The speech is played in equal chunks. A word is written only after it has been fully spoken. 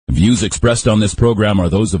views expressed on this program are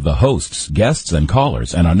those of the hosts, guests, and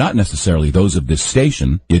callers, and are not necessarily those of this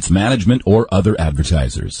station, its management, or other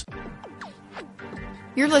advertisers.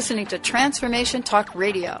 You're listening to Transformation Talk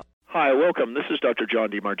Radio. Hi, welcome. This is Dr.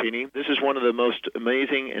 John DeMartini. This is one of the most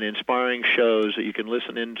amazing and inspiring shows that you can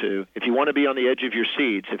listen into. If you want to be on the edge of your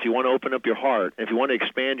seats, if you want to open up your heart, if you want to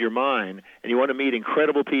expand your mind, and you want to meet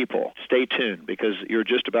incredible people, stay tuned because you're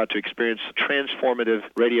just about to experience a transformative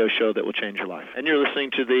radio show that will change your life. And you're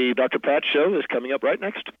listening to the Dr. Pat Show that's coming up right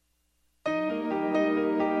next.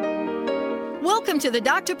 Welcome to the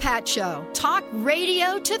Dr. Pat Show. Talk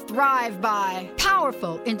radio to thrive by.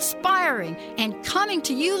 Powerful, inspiring, and coming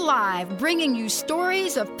to you live, bringing you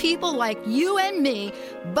stories of people like you and me,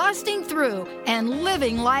 busting through and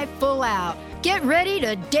living life full out. Get ready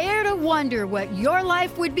to dare to wonder what your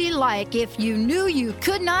life would be like if you knew you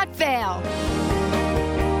could not fail.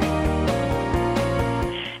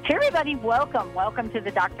 Hey everybody, welcome. Welcome to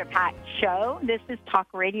the Dr. Pat Show. This is Talk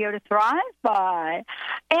Radio to Thrive By.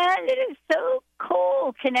 And it is so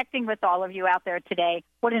cool connecting with all of you out there today.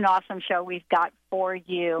 What an awesome show we've got for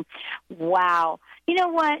you. Wow. You know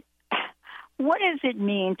what? What does it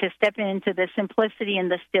mean to step into the simplicity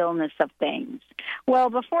and the stillness of things? Well,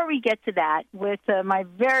 before we get to that, with my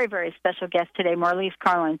very, very special guest today, Marlise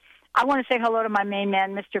Karlin, I want to say hello to my main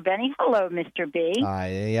man, Mr. Benny. Hello, Mr. B.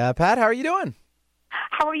 Hi, Pat. How are you doing?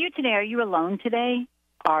 How are you today? Are you alone today?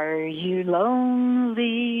 Are you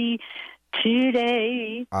lonely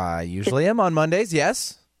today? I usually am on Mondays,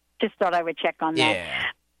 yes. Just thought I would check on that. Yeah.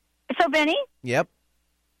 So, Benny? Yep.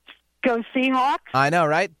 Go Seahawks? I know,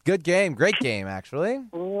 right? Good game. Great game, actually.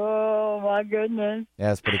 Oh, my goodness.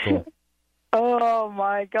 Yeah, it's pretty cool. Oh,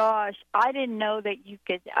 my gosh. I didn't know that you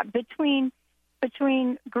could, between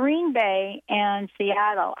Green Bay and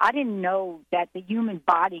Seattle, I didn't know that the human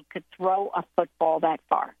body could throw a football that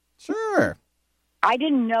far. Sure. I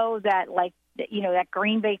didn't know that, that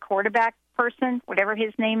Green Bay quarterback person, whatever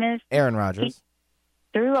his name is. Aaron Rodgers.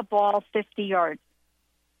 Threw a ball 50 yards.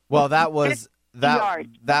 Well, that was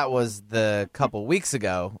the couple weeks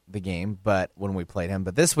ago, the game, but when we played him.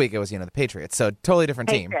 But this week it was, the Patriots. So totally different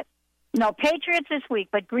team. No, Patriots this week,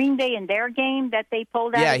 but Green Bay in their game that they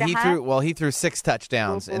pulled out of the hat. He threw 6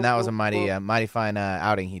 touchdowns, and that was a mighty fine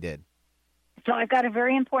outing he did. So I've got a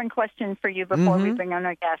very important question for you before we bring on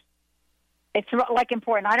our guest. It's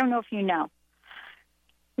important. I don't know if you know.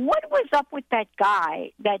 What was up with that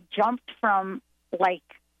guy that jumped from, a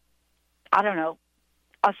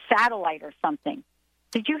satellite or something?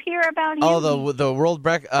 Did you hear about him? Oh, the world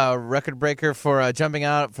record breaker for jumping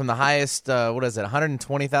out from the highest,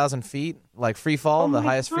 120,000 feet, free fall, the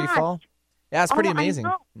highest free fall? Yeah, it's pretty amazing.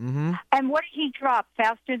 Mm-hmm. And what did he drop?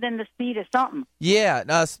 Faster than the speed of something? Yeah,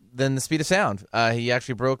 than the speed of sound. He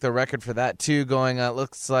actually broke the record for that, too, going,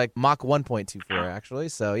 looks like Mach 1.24, actually.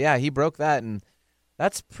 So, yeah, he broke that, and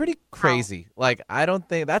that's pretty crazy. Wow. I don't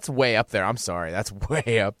think, that's way up there. I'm sorry, that's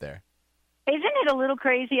way up there. Isn't it a little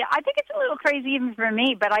crazy? I think it's a little crazy even for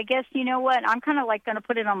me, but I guess, you know what? I'm kind of going to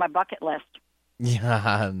put it on my bucket list.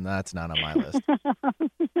 Yeah, that's not on my list.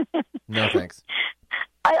 No, thanks.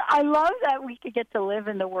 I love that we could get to live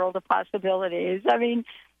in the world of possibilities. I mean,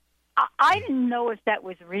 I didn't know if that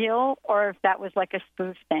was real or if that was like a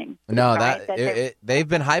spoof thing. No, right? They've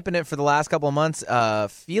been hyping it for the last couple of months.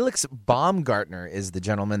 Felix Baumgartner is the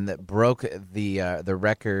gentleman that broke the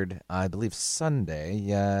record, I believe, Sunday.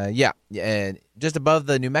 Yeah, just above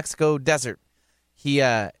the New Mexico desert. He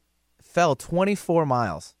fell 24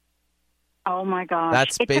 miles. Oh, my gosh.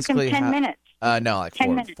 That's basically took him 10 minutes. No,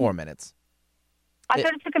 4 minutes. I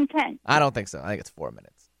thought it took him 10. I don't think so. I think it's 4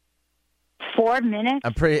 minutes. 4 minutes?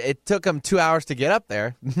 It took him 2 hours to get up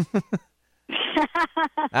there.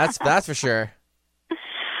 That's for sure.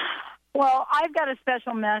 Well, I've got a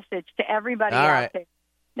special message to everybody out there.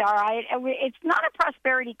 All right, it's not a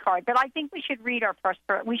prosperity card, but I think we should read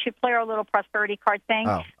we should play our little prosperity card thing.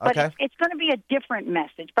 Oh, okay. But it's going to be a different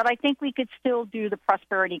message. But I think we could still do the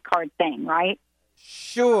prosperity card thing, right?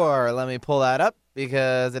 Sure. Let me pull that up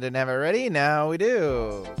because I didn't have it ready. Now we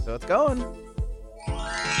do. So it's going.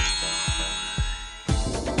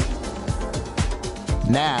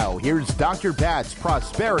 Now, here's Dr. Pat's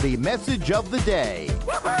prosperity message of the day.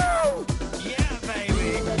 Woohoo! Yeah,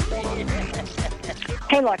 baby.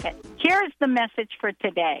 Hey, look, here's the message for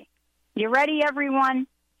today. You ready, everyone?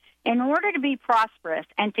 In order to be prosperous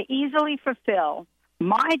and to easily fulfill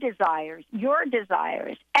my desires, your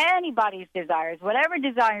desires, anybody's desires, whatever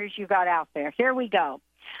desires you got out there, here we go.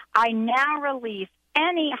 I now release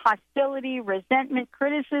any hostility, resentment,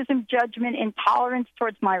 criticism, judgment, intolerance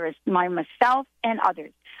towards myself and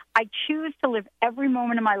others. I choose to live every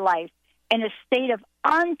moment of my life in a state of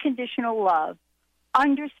unconditional love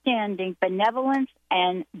understanding, benevolence,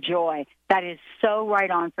 and joy. That is so right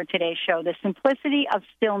on for today's show. The simplicity of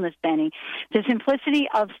stillness, Benny. The simplicity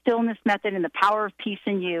of stillness method and the power of peace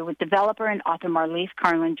in you with developer and author Marlise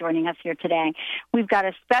Karlin joining us here today. We've got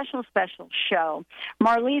a special show.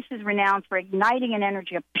 Marlise is renowned for igniting an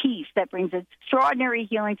energy of peace that brings extraordinary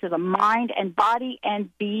healing to the mind and body and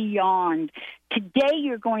beyond. Today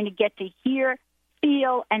you're going to get to hear,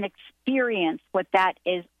 feel, and experience what that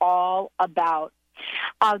is all about.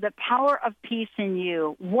 The power of peace in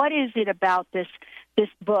you. What is it about this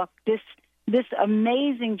book, this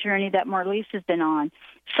amazing journey that Marlise has been on,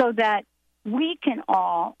 so that we can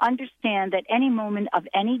all understand that any moment of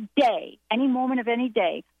any day,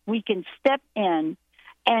 we can step in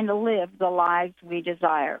and live the lives we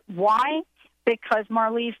desire. Why? Because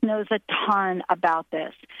Marlise knows a ton about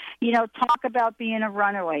this. You know, talk about being a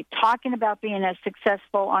runaway, talking about being a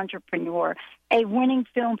successful entrepreneur, a winning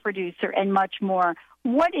film producer, and much more.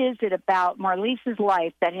 What is it about Marlise's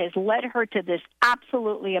life that has led her to this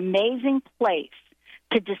absolutely amazing place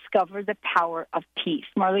to discover the power of peace?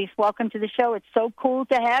 Marlise, welcome to the show. It's so cool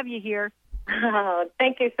to have you here. Oh,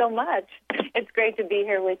 thank you so much. It's great to be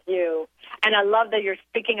here with you. And I love that you're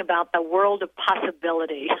speaking about the world of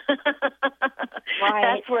possibility. Right.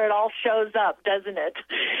 That's where it all shows up, doesn't it?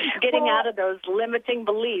 Getting out of those limiting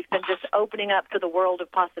beliefs and just opening up to the world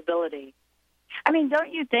of possibility. I mean,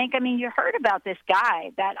 don't you think? I mean, you heard about this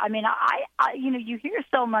guy that, I mean, I you know, you hear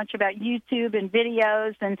so much about YouTube and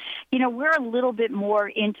videos, and, you know, we're a little bit more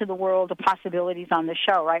into the world of possibilities on the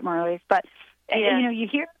show, right, Marlise? But, yeah. You know, you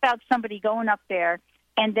hear about somebody going up there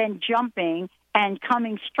and then jumping and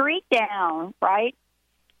coming straight down, right,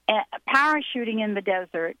 parachuting in the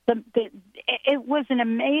desert. It was an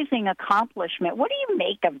amazing accomplishment. What do you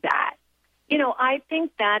make of that? You know, I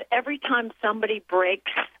think that every time somebody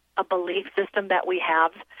breaks a belief system that we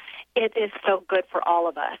have, it is so good for all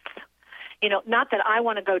of us. You know, not that I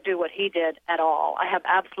want to go do what he did at all. I have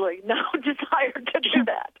absolutely no desire to do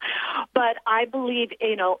that. But I believe,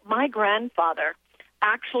 you know, my grandfather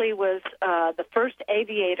actually was the first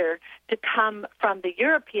aviator to come from the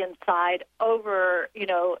European side over, you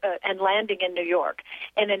know, and landing in New York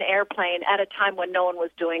in an airplane at a time when no one was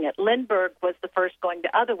doing it. Lindbergh was the first going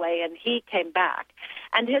the other way, and he came back.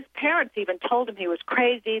 And his parents even told him he was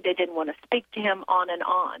crazy. They didn't want to speak to him, on and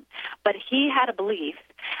on. But he had a belief,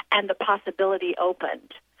 and the possibility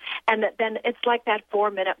opened. And then it's like that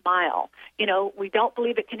 4-minute mile. You know, we don't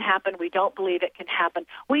believe it can happen. We don't believe it can happen.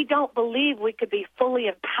 We don't believe we could be fully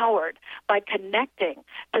empowered by connecting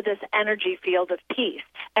to this energy field of peace.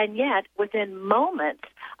 And yet, within moments,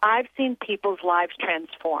 I've seen people's lives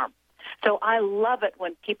transform. So I love it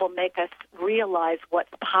when people make us realize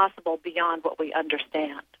what's possible beyond what we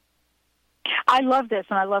understand. I love this,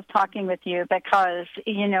 and I love talking with you because,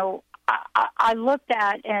 you know, I looked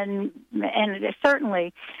at and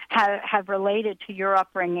certainly have related to your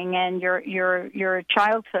upbringing and your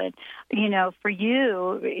childhood. You know, for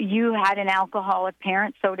you had an alcoholic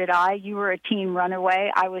parent. So did I. You were a teen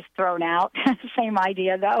runaway. I was thrown out. Same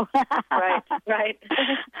idea, though. Right.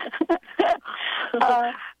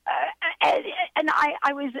 And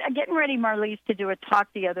I was getting ready, Marlise, to do a talk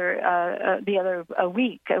a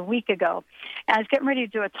week ago. And I was getting ready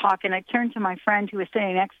to do a talk, and I turned to my friend who was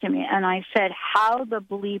sitting next to me, and I said, "How the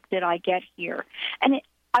bleep did I get here?" And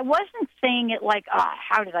I wasn't saying it like,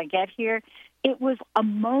 "How did I get here?" It was a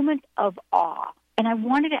moment of awe. And I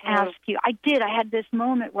wanted to ask you. I had this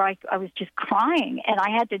moment where I was just crying, and I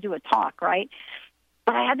had to do a talk, right?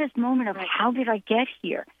 But I had this moment of, how did I get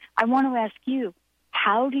here? I want to ask you,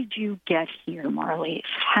 how did you get here, Marlise?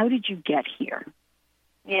 How did you get here?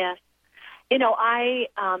 Yes. You know, I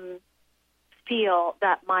feel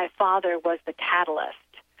that my father was the catalyst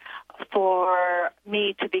for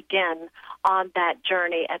me to begin on that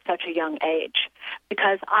journey at such a young age,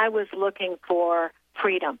 because I was looking for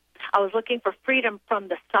freedom. I was looking for freedom from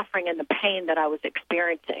the suffering and the pain that I was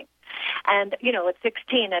experiencing. And, you know, at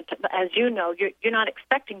 16, as you know, you're not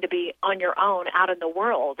expecting to be on your own out in the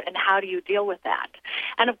world. And how do you deal with that?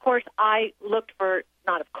 And, of course, I looked for,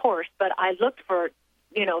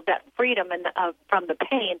 you know, that freedom and from the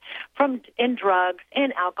pain in drugs,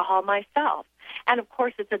 in alcohol myself. And, of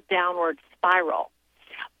course, it's a downward spiral.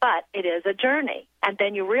 But it is a journey, and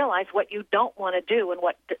then you realize what you don't want to do and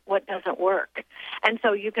what doesn't work. And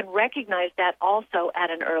so you can recognize that also at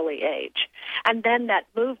an early age. And then that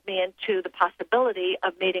moved me into the possibility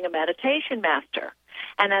of meeting a meditation master.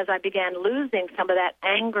 And as I began losing some of that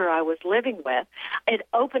anger I was living with, it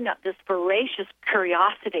opened up this voracious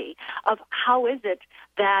curiosity of how is it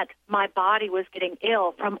that my body was getting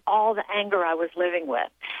ill from all the anger I was living with.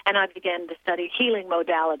 And I began to study healing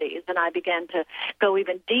modalities, and I began to go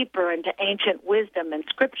even deeper into ancient wisdom and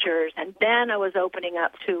scriptures. And then I was opening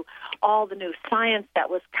up to all the new science that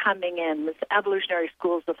was coming in, this evolutionary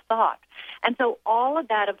schools of thought. And so all of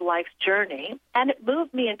that of life's journey, and it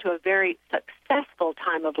moved me into a very successful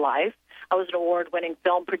time of life. I was an award-winning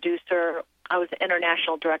film producer. I was the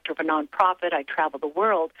international director of a nonprofit. I traveled the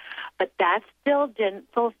world. But that still didn't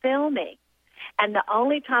fulfill me. And the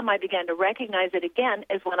only time I began to recognize it again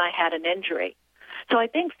is when I had an injury. So I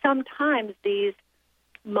think sometimes these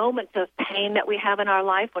moments of pain that we have in our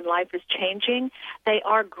life when life is changing, they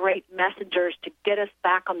are great messengers to get us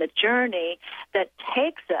back on the journey that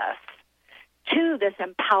takes us to this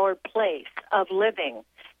empowered place of living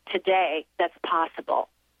today that's possible.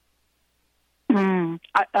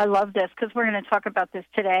 I love this because we're going to talk about this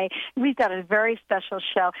today. We've got a very special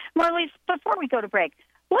show. Marlise, before we go to break,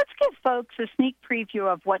 let's give folks a sneak preview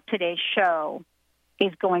of what today's show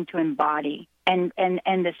is going to embody and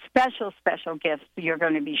the special gifts you're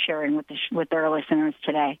going to be sharing with our listeners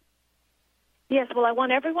today. Yes, well, I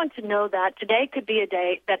want everyone to know that today could be a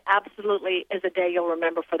day that absolutely is a day you'll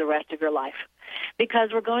remember for the rest of your life,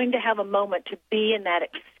 because we're going to have a moment to be in that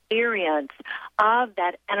experience of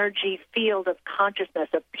that energy field of consciousness,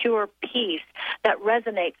 of pure peace that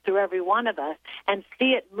resonates through every one of us, and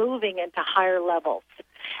see it moving into higher levels.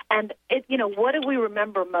 And what do we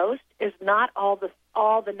remember most is not all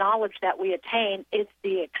the knowledge that we attain; it's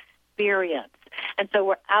the experience. And so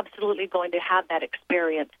we're absolutely going to have that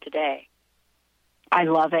experience today. I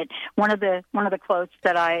love it. One of the quotes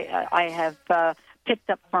that I have picked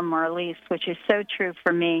up from Marlise, which is so true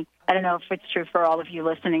for me. I don't know if it's true for all of you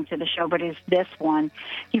listening to the show, but it's this one.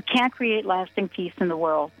 You can't create lasting peace in the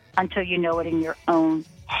world until you know it in your own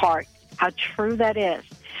heart. How true that is.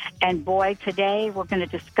 And boy, today we're going to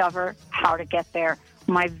discover how to get there.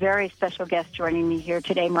 My very special guest joining me here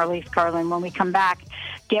today, Marlise Karlin. When we come back,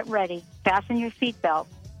 get ready. Fasten your seatbelt.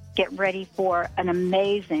 Get ready for an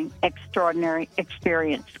amazing, extraordinary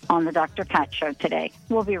experience on the Dr. Pat Show today.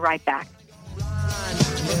 We'll be right back.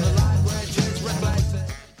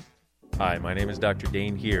 Hi, my name is Dr.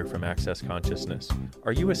 Dane here from Access Consciousness.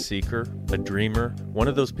 Are you a seeker, a dreamer, one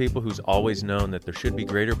of those people who's always known that there should be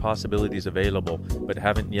greater possibilities available but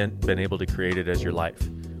haven't yet been able to create it as your life?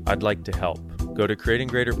 I'd like to help. Go to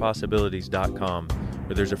creatinggreaterpossibilities.com,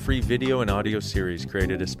 where there's a free video and audio series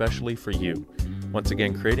created especially for you. Once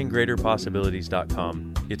again,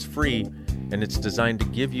 creatinggreaterpossibilities.com. It's free, and it's designed to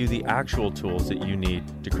give you the actual tools that you need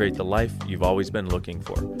to create the life you've always been looking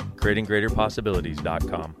for.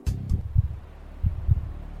 creatinggreaterpossibilities.com.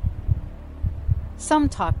 Some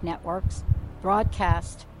talk networks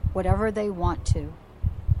broadcast whatever they want to,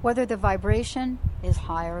 whether the vibration is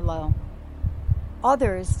high or low.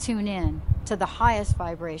 Others tune in to the highest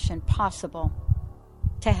vibration possible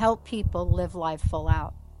to help people live life full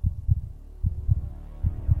out.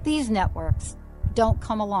 These networks don't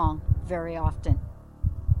come along very often.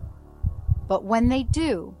 But when they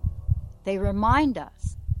do, they remind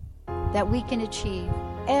us that we can achieve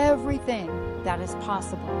everything that is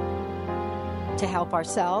possible to help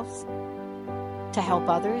ourselves, to help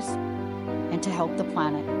others, and to help the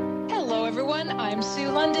planet. Hello, everyone. I'm Sue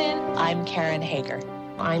London. I'm Karen Hager.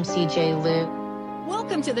 I'm CJ Liu.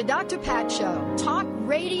 Welcome to the Dr. Pat Show, talk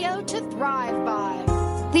radio to thrive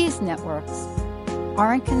by. These networks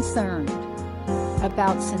aren't concerned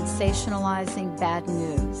about sensationalizing bad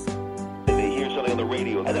news. They hear something on the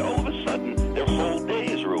radio, and then all of a sudden, their whole day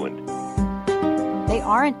is ruined. They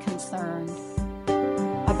aren't concerned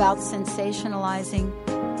about sensationalizing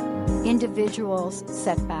individuals'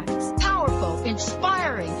 setbacks. Powerful,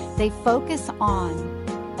 inspiring. They focus on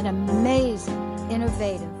an amazing,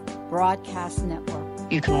 innovative broadcast network.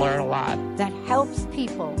 You can learn a lot. That helps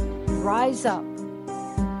people rise up.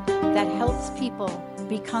 That helps people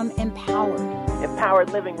become empowered.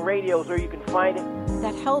 Empowered Living Radio is where you can find it.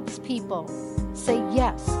 That helps people say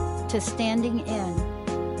yes to standing in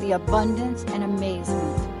the abundance and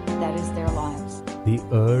amazement that is their lives. The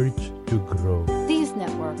urge to grow. These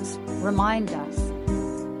networks remind us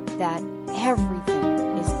that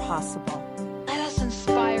everything is possible. Let us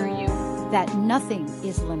inspire you. That nothing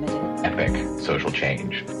is limited. Epic social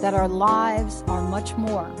change. That our lives are much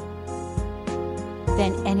more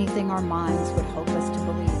than anything our minds would hope us to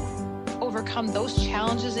believe. Overcome those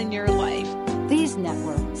challenges in your life. These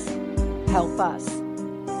networks help us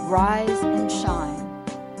rise and shine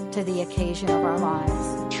to the occasion of our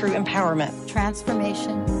lives. True empowerment.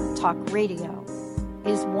 Transformation Talk Radio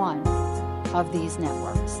is one of these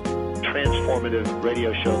networks. Transformative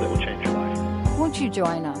radio show that will change your life. Won't you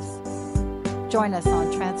join us? Join us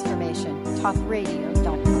on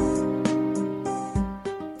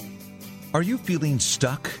TransformationTalkRadio.com. Are you feeling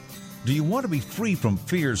stuck? Do you want to be free from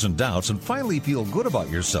fears and doubts and finally feel good about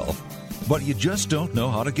yourself, but you just don't know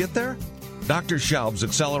how to get there? Dr. Schaub's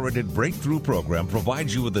Accelerated Breakthrough Program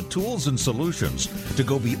provides you with the tools and solutions to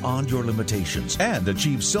go beyond your limitations and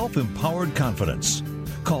achieve self-empowered confidence.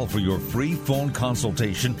 Call for your free phone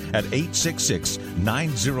consultation at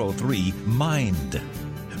 866-903-MIND.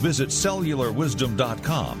 Visit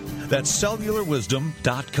cellularwisdom.com. That's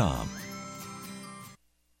cellularwisdom.com.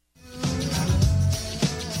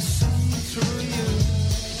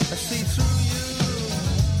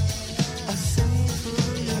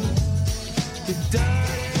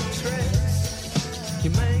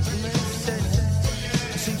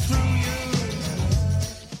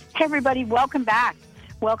 Hey, everybody, welcome back.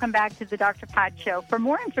 Welcome back to the Dr. Pat Show. For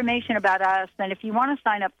more information about us, and if you want to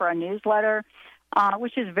sign up for a newsletter,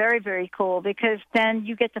 which is very, very cool, because then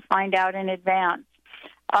you get to find out in advance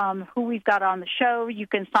who we've got on the show. You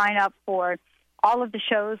can sign up for all of the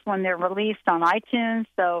shows when they're released on iTunes.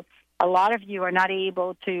 So a lot of you are not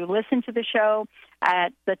able to listen to the show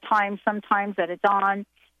at the time sometimes that it's on.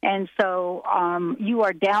 And so you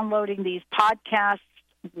are downloading these podcasts,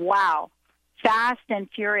 fast and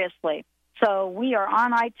furiously. So we are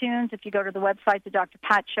on iTunes. If you go to the website,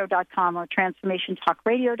 thedrpatshow.com or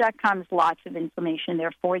transformationtalkradio.com, there's lots of information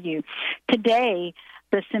there for you. Today,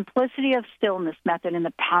 the simplicity of stillness method and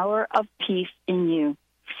the power of peace in you,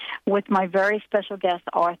 with my very special guest,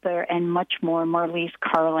 author, and much more, Marlise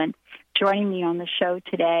Karlin, joining me on the show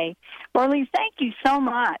today. Marlise, thank you so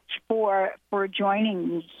much for joining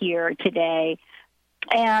me here today.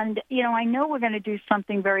 And, I know we're going to do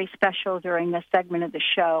something very special during this segment of the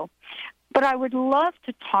show, but I would love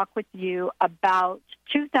to talk with you about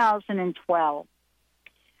 2012,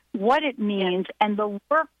 what it means, and the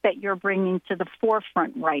work that you're bringing to the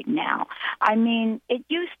forefront right now. I mean, it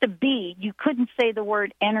used to be you couldn't say the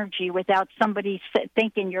word energy without somebody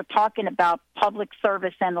thinking you're talking about public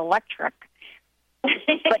service and electric.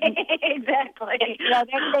 Exactly. They're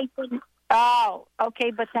thinking, oh,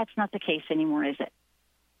 okay, but that's not the case anymore, is it?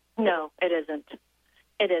 No, it isn't.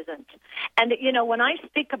 It isn't. And, when I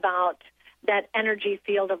speak about that energy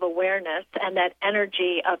field of awareness and that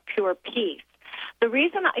energy of pure peace, the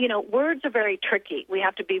reason, words are very tricky. We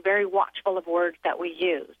have to be very watchful of words that we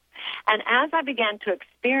use. And as I began to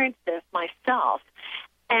experience this myself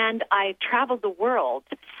and I traveled the world,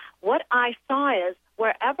 what I saw is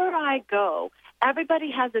wherever I go, everybody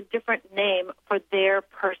has a different name for their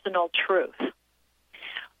personal truth.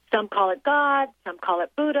 Some call it God, some call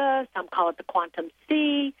it Buddha, some call it the quantum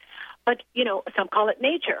sea, but, some call it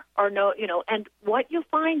nature and what you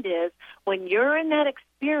find is when you're in that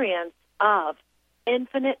experience of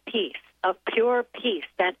infinite peace, of pure peace,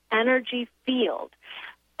 that energy field,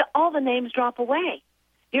 all the names drop away.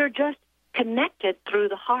 You're just connected through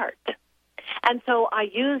the heart. And so I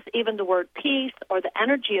use even the word peace or the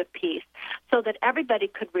energy of peace so that everybody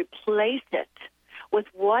could replace it with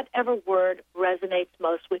whatever word resonates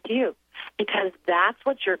most with you, because that's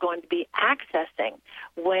what you're going to be accessing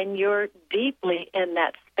when you're deeply in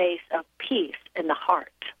that space of peace in the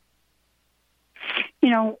heart.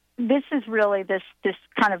 This is really this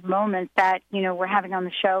kind of moment that, we're having on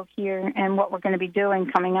the show here, and what we're going to be doing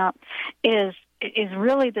coming up is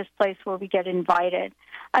really this place where we get invited.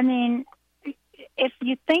 I mean, if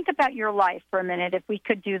you think about your life for a minute, if we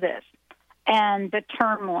could do this, and the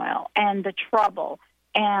turmoil and the trouble.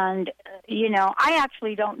 And, I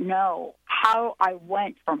actually don't know how I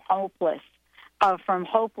went from hopeless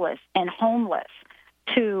and homeless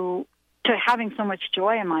to having so much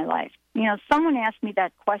joy in my life. Someone asked me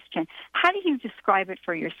that question. How do you describe it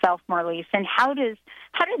for yourself, Marlise? And how does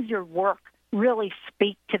your work really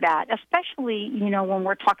speak to that, especially, when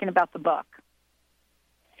we're talking about the book?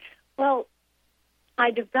 Well, I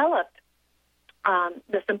developed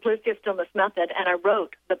the Simplicity of Stillness method, and I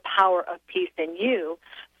wrote The Power of Peace in You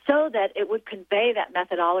so that it would convey that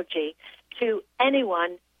methodology to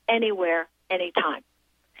anyone, anywhere, anytime.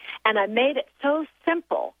 And I made it so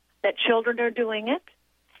simple that children are doing it,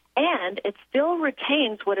 and it still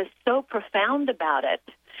retains what is so profound about it,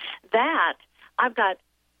 that I've got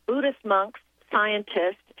Buddhist monks,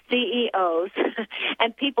 scientists, CEOs,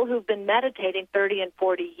 and people who've been meditating 30 and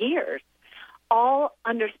 40 years, all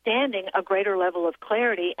understanding a greater level of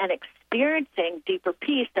clarity and experiencing deeper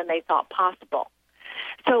peace than they thought possible.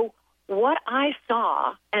 So what I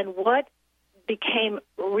saw and what became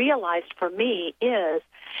realized for me is,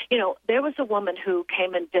 there was a woman who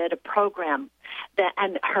came and did a program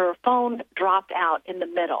and her phone dropped out in the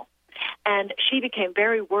middle, and she became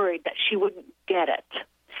very worried that she wouldn't get it.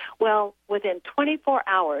 Well, within 24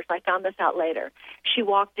 hours, I found this out later, she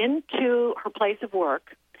walked into her place of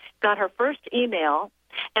work, got her first email,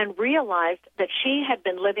 and realized that she had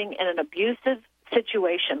been living in an abusive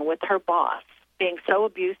situation with her boss, being so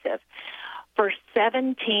abusive, for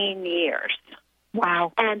 17 years.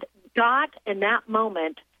 Wow. And got in that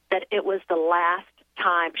moment that it was the last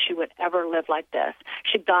time she would ever live like this.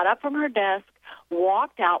 She got up from her desk,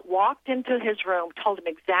 walked out, walked into his room, told him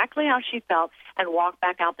exactly how she felt, and walked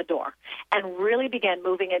back out the door, and really began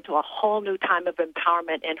moving into a whole new time of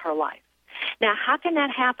empowerment in her life. Now, how can that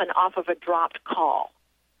happen off of a dropped call?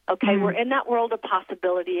 Okay, we're in that world of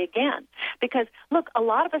possibility again. Because, look, a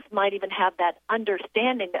lot of us might even have that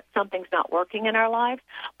understanding that something's not working in our lives,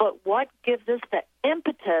 but what gives us the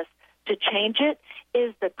impetus to change it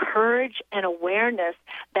is the courage and awareness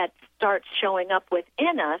that starts showing up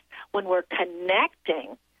within us when we're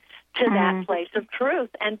connecting to that place of truth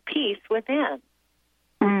and peace within.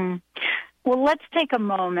 Well, let's take a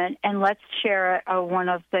moment and let's share one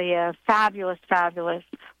of the fabulous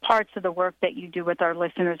parts of the work that you do with our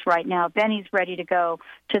listeners right now. Benny's ready to go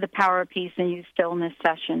to the Power of Peace and Use Stillness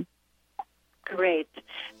session. Great.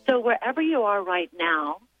 So wherever you are right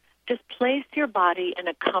now, just place your body in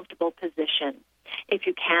a comfortable position. If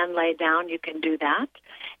you can lay down, you can do that.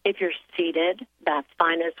 If you're seated, that's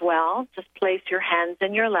fine as well. Just place your hands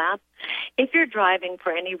in your lap. If you're driving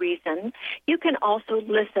for any reason, you can also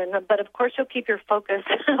listen, but of course you'll keep your focus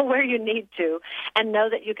where you need to and know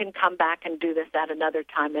that you can come back and do this at another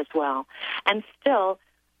time as well. And still,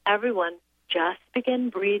 everyone, just begin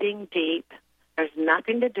breathing deep. There's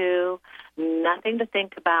nothing to do, nothing to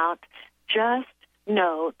think about. Just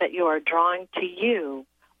know that you are drawing to you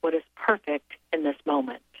what is perfect in this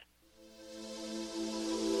moment.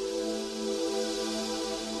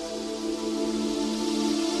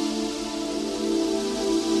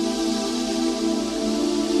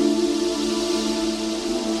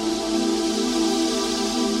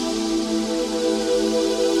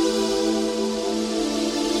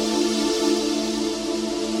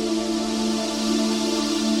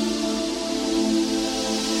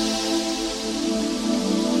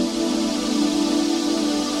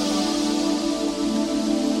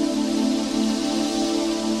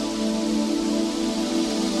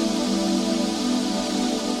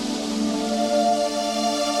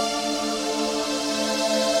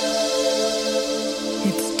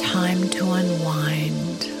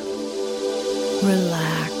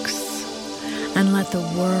 Relax and let the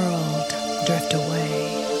world drift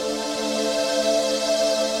away.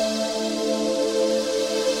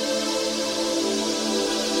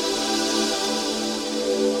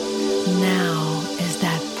 Now is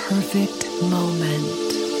that perfect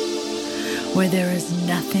moment where there is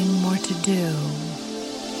nothing more to do,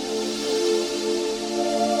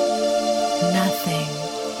 nothing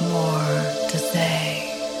more to say.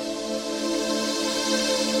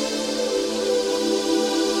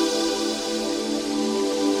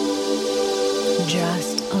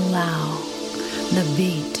 Just allow the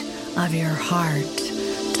beat of your heart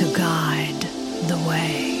to guide the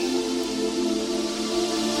way.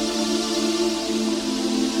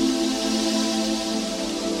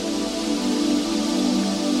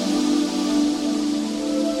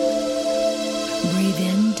 Breathe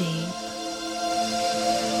in deep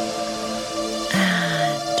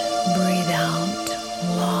and breathe out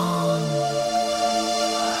long.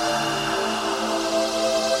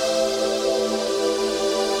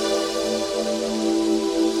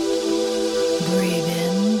 Breathe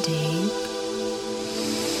in deep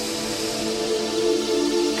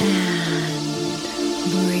and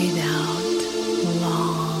breathe out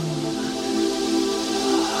long.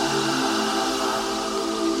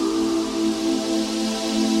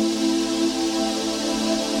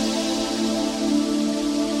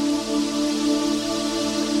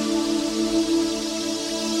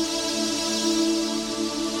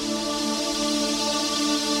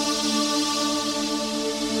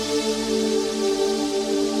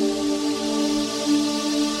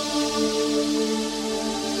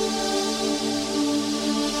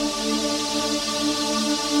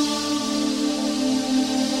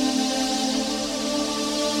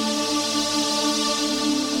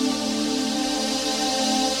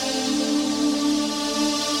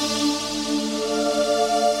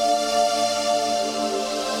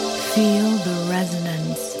 Feel the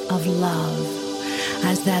resonance of love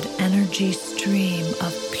as that energy stream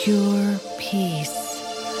of pure peace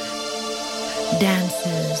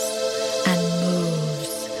dances and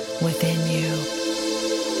moves within you.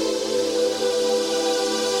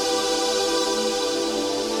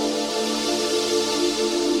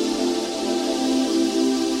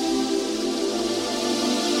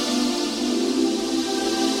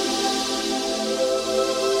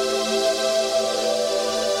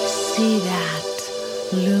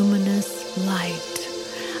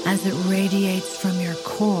 as it radiates from your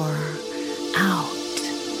core out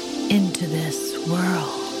into this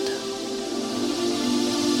world.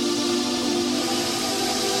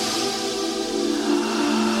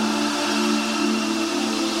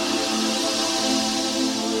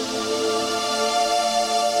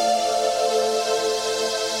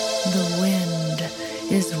 The wind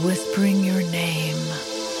is whispering your name.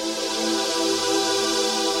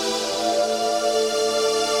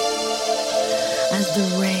 As the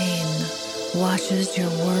rain washes your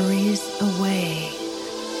worries away.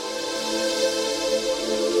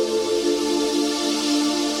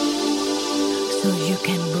 So you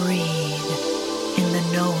can breathe in the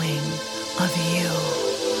knowing of you.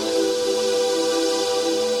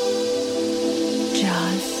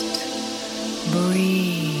 Just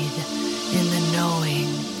breathe in the knowing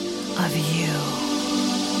of you.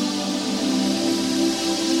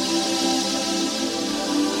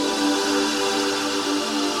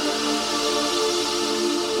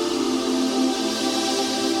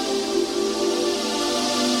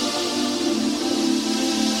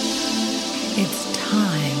 It's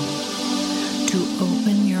time to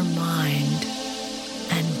open your mind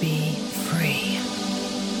and be free.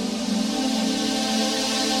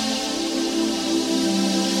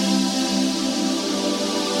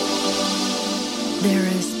 There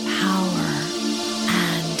is power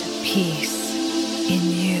and peace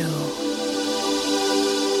in you.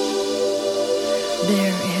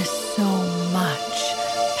 There is so much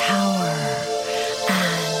power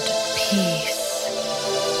and peace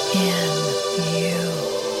in you.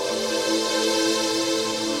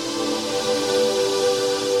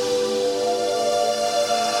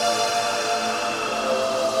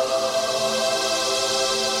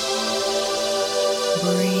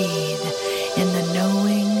 Breathe in the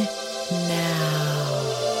knowing now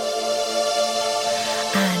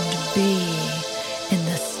and be in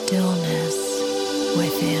the stillness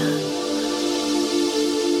within.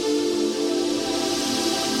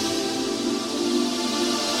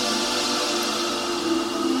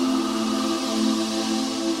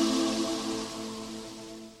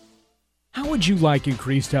 How would you like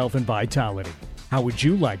increased health and vitality? How would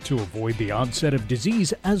you like to avoid the onset of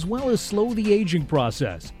disease as well as slow the aging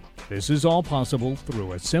process? This is all possible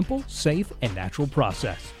through a simple, safe, and natural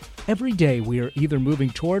process. Every day we are either moving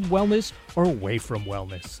toward wellness or away from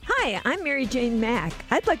wellness. Hi, I'm Mary Jane Mack.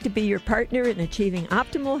 I'd like to be your partner in achieving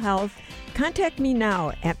optimal health. Contact me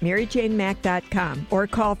now at maryjanemack.com or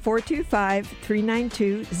call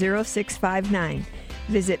 425-392-0659.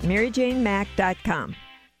 Visit maryjanemack.com.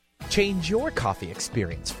 Change your coffee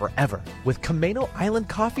experience forever with Camano Island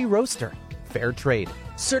Coffee Roaster. Fair trade,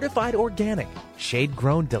 certified organic,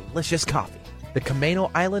 shade-grown delicious coffee. The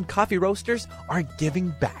Camano Island Coffee Roasters are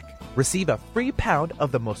giving back. Receive a free pound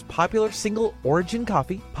of the most popular single origin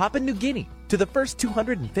coffee, Papua New Guinea, to the first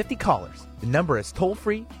 250 callers. The number is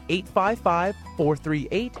toll-free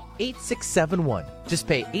 855-438-8671. Just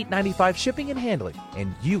pay $8.95 shipping and handling,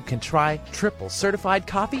 and you can try triple certified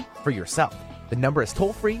coffee for yourself. The number is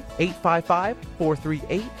toll-free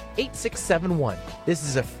 855-438-8671. This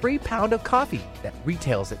is a free pound of coffee that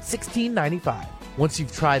retails at $16.95. Once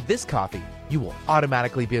you've tried this coffee, you will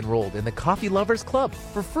automatically be enrolled in the Coffee Lovers Club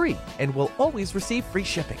for free and will always receive free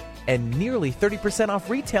shipping and nearly 30% off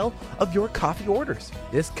retail of your coffee orders.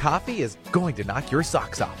 This coffee is going to knock your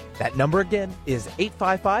socks off. That number again is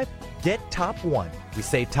 855-GET-TOP1. We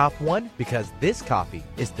say top 1 because this coffee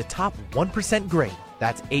is the top 1% grade.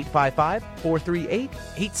 That's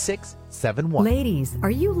 855-438-8671. Ladies, are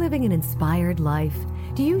you living an inspired life?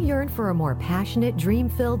 Do you yearn for a more passionate,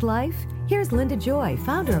 dream-filled life? Here's Linda Joy,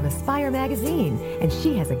 founder of Aspire Magazine, and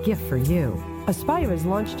she has a gift for you. Aspire has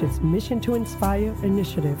launched its Mission to Inspire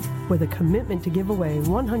initiative with a commitment to give away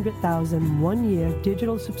 100,000 one-year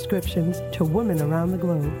digital subscriptions to women around the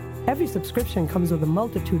globe. Every subscription comes with a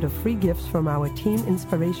multitude of free gifts from our team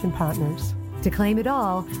inspiration partners. To claim it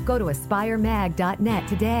all, go to aspiremag.net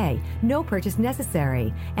today. No purchase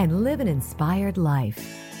necessary, and live an inspired life.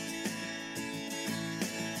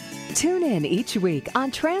 Tune in each week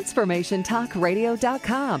on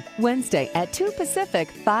TransformationTalkRadio.com, Wednesday at 2 Pacific,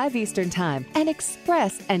 5 Eastern Time, and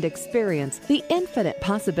express and experience the infinite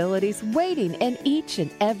possibilities waiting in each and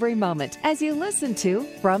every moment as you listen to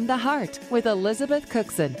From the Heart with Elizabeth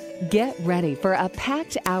Cookson. Get ready for a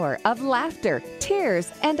packed hour of laughter,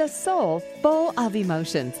 tears, and a soul full of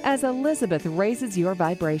emotions as Elizabeth raises your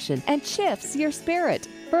vibration and shifts your spirit.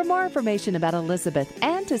 For more information about Elizabeth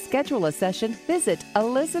and to schedule a session, visit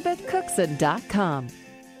ElizabethCookson.com.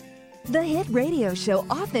 The hit radio show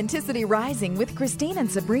Authenticity Rising with Christine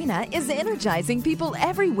and Sabrina is energizing people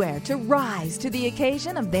everywhere to rise to the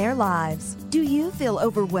occasion of their lives. Do you feel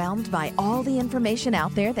overwhelmed by all the information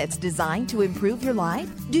out there that's designed to improve your life?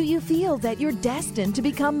 Do you feel that you're destined to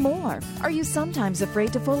become more? Are you sometimes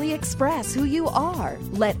afraid to fully express who you are?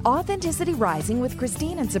 Let Authenticity Rising with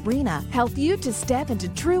Christine and Sabrina help you to step into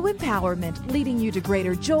true empowerment, leading you to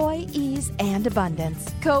greater joy, ease, and abundance.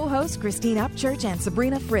 Co-host Christine Upchurch and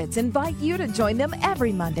Sabrina Fritz invite you to join them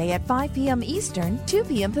every Monday at 5 p.m. Eastern, 2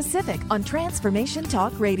 p.m. Pacific on Transformation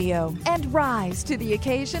Talk Radio, and rise to the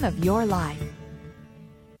occasion of your life.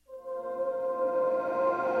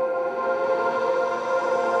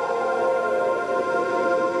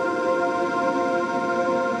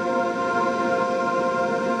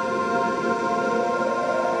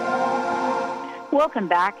 Welcome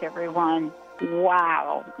back, everyone.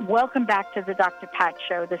 Wow. Welcome back to the Dr. Pat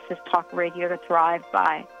Show. This is Talk Radio to Thrive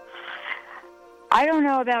By. I don't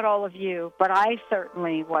know about all of you, but I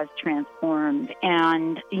certainly was transformed.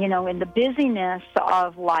 And, you know, in the busyness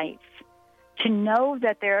of life, to know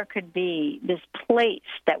that there could be this place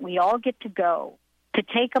that we all get to go, to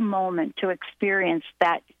take a moment to experience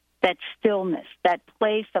that stillness, that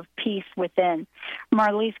place of peace within.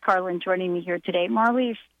 Marlise Karlin joining me here today.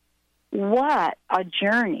 Marlise, what a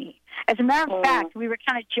journey. As a matter of fact, we were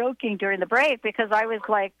kind of joking during the break because I was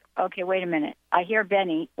like, okay, wait a minute. I hear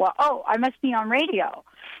Benny. Well, I must be on radio.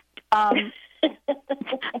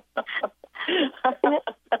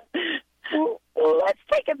 Let's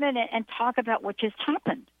take a minute and talk about what just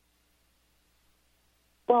happened.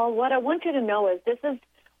 Well, what I want you to know is this is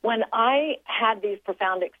when I had these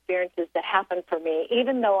profound experiences that happened for me,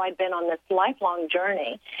 even though I'd been on this lifelong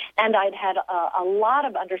journey and I'd had a lot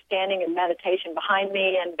of understanding and meditation behind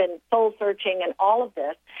me and been soul-searching and all of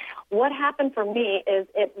this, what happened for me is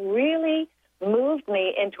it really moved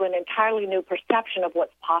me into an entirely new perception of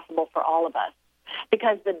what's possible for all of us.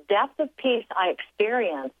 Because the depth of peace I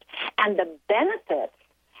experienced and the benefits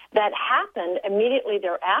that happened immediately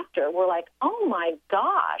thereafter were like, oh, my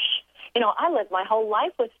gosh. You know, I lived my whole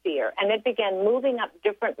life with fear, and it began moving up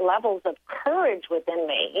different levels of courage within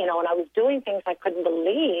me, you know, and I was doing things I couldn't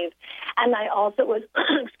believe. And I also was,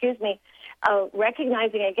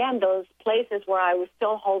 recognizing again those places where I was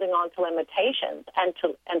still holding on to limitations and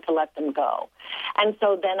to let them go. And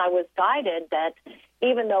so then I was guided that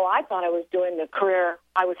even though I thought I was doing the career,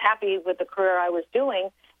 I was happy with the career I was doing,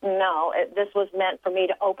 this was meant for me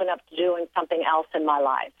to open up to doing something else in my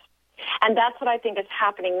life. And that's what I think is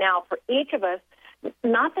happening now for each of us,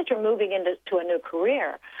 not that you're moving into a new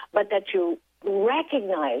career, but that you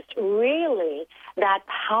recognized really that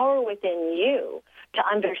power within you to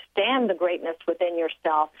understand the greatness within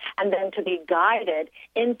yourself and then to be guided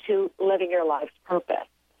into living your life's purpose.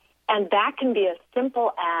 And that can be as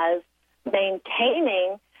simple as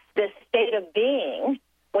maintaining this state of being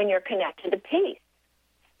when you're connected to peace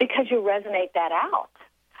because you resonate that out.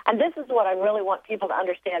 And this is what I really want people to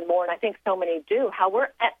understand more, and I think so many do. How we're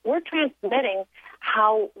transmitting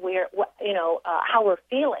how we're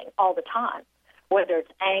feeling all the time, whether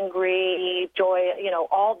it's angry, joy,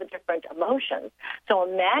 all the different emotions. So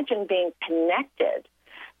imagine being connected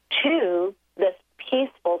to this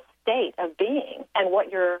peaceful state of being and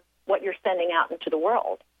what you're sending out into the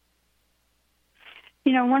world.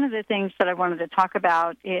 You know, one of the things that I wanted to talk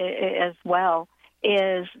about as well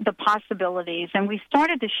is the possibilities. And we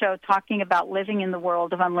started the show talking about living in the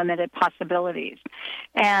world of unlimited possibilities.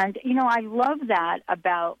 And, I love that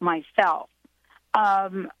about myself.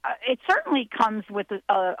 It certainly comes with,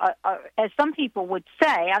 as some people would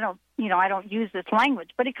say, I don't use this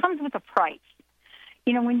language, but it comes with a price.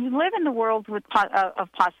 When you live in the world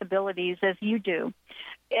of possibilities, as you do,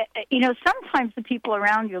 sometimes the people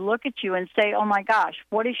around you look at you and say, oh, my gosh,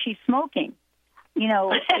 what is she smoking?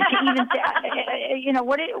 What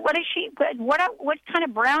is she? What kind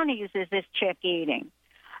of brownies is this chick eating?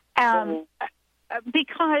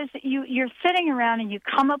 Because you're sitting around and you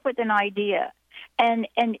come up with an idea, and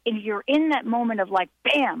you're in that moment of like,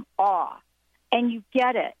 bam, awe, and you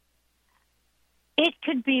get it. It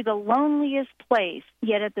could be the loneliest place,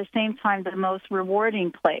 yet at the same time the most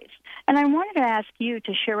rewarding place. And I wanted to ask you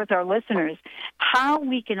to share with our listeners how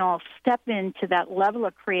we can all step into that level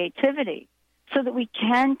of creativity so that we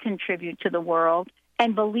can contribute to the world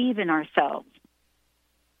and believe in ourselves.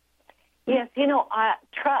 Yes,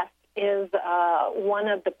 trust is one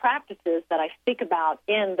of the practices that I speak about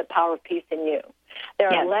in The Power of Peace in You. There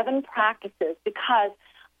are 11 practices because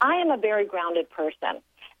I am a very grounded person.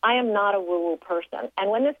 I am not a woo-woo person. And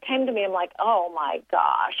when this came to me, I'm like, oh, my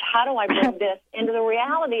gosh, how do I bring this into the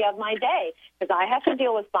reality of my day? Because I have to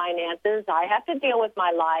deal with finances. I have to deal with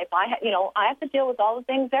my life. I have to deal with all the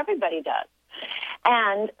things everybody does.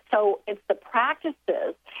 And so it's the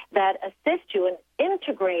practices that assist you in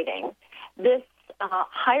integrating this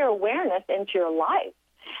higher awareness into your life.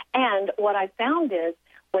 And what I found is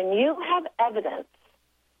when you have evidence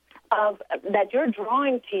of that you're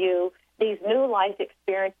drawing to you these new life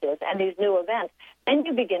experiences and these new events, then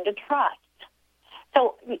you begin to trust.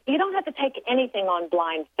 So you don't have to take anything on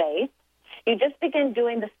blind faith. You just begin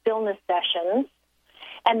doing the stillness sessions,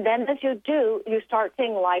 and then as you do, you start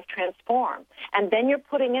seeing life transform. And then you're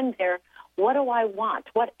putting in there, what do I want?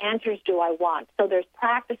 What answers do I want? So there's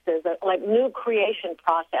practices like new creation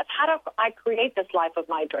process. How do I create this life of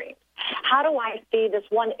my dreams? How do I see this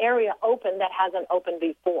one area open that hasn't opened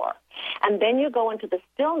before? And then you go into the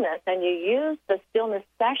stillness and you use the stillness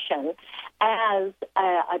session as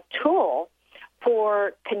a tool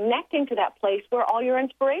for connecting to that place where all your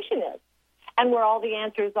inspiration is and where all the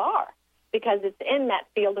answers are, because it's in that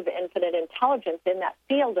field of infinite intelligence, in that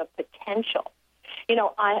field of potential. You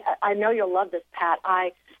know, I know you'll love this, Pat.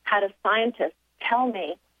 I had a scientist tell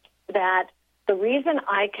me that the reason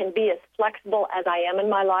I can be as flexible as I am in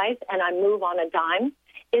my life and I move on a dime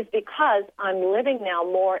is because I'm living now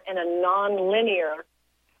more in a nonlinear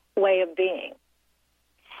way of being.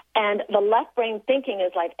 And the left brain thinking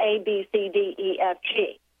is like A, B, C, D, E, F,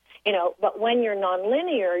 G. You know, but when you're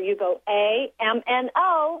nonlinear, you go A, M, N,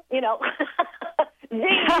 O, you know, Z,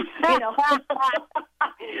 you know,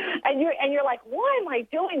 and you're like, why am I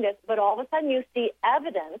doing this? But all of a sudden you see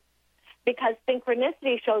evidence because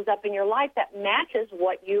synchronicity shows up in your life that matches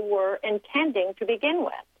what you were intending to begin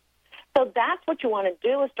with. So that's what you want to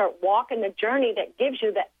do, is start walking the journey that gives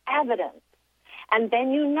you the evidence. And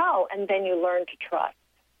then you know, and then you learn to trust.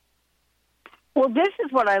 Well, this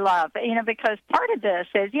is what I love, you know, because part of this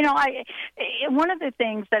is, you know, one of the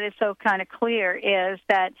things that is so kind of clear is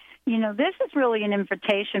that, you know, this is really an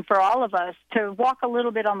invitation for all of us to walk a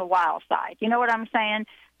little bit on the wild side. You know what I'm saying?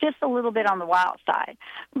 Just a little bit on the wild side.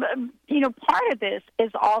 But, you know, part of this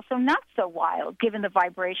is also not so wild, given the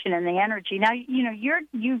vibration and the energy. Now, you know,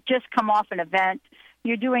 you've just come off an event.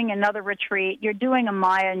 You're doing another retreat. You're doing a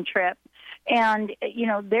Mayan trip. And, you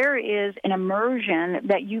know, there is an immersion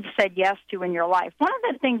that you've said yes to in your life. One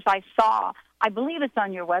of the things I saw, I believe it's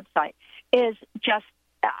on your website, is just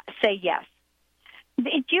say yes.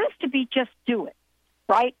 It used to be just do it,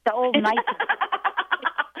 right? The old Nike.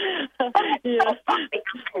 Yeah.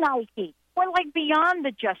 Nike. We're like beyond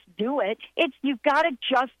the just do it. It's you've got to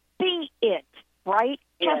just be it, right?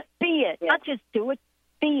 Yes. Just be it. Yes. Not just do it,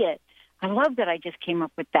 be it. I love that I just came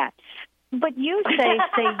up with that. But you say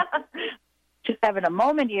just having a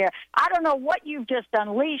moment here. I don't know what you've just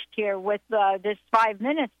unleashed here with this 5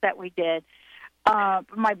 minutes that we did.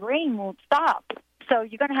 My brain won't stop. So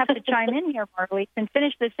you're going to have to chime in here, Marlise, and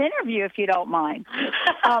finish this interview if you don't mind.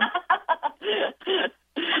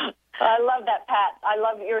 I love that, Pat. I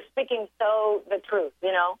love you're speaking so the truth,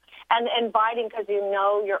 you know, and inviting, because you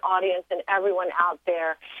know your audience and everyone out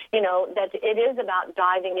there, you know, that it is about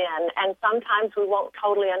diving in, and sometimes we won't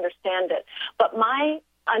totally understand it. But my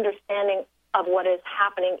understanding of what is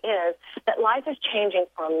happening is that life is changing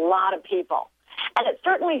for a lot of people. And it's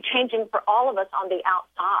certainly changing for all of us on the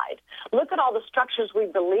outside. Look at all the structures we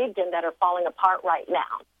believed in that are falling apart right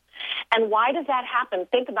now. And why does that happen?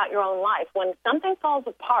 Think about your own life. When something falls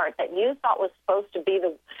apart that you thought was supposed to be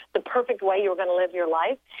the perfect way you were going to live your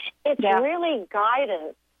life, it's really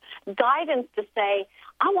guidance to say,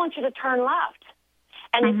 I want you to turn left.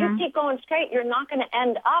 And if you keep going straight, you're not going to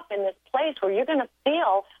end up in this place where you're going to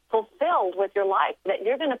feel fulfilled with your life, that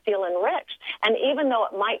you're going to feel enriched. And even though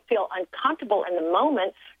it might feel uncomfortable in the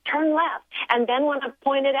moment, turn left. And then when I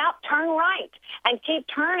point it out, turn right. And keep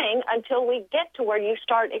turning until we get to where you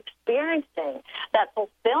start experiencing that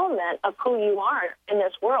fulfillment of who you are in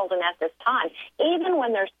this world and at this time. Even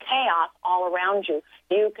when there's chaos all around you,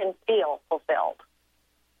 you can feel fulfilled.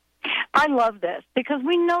 I love this because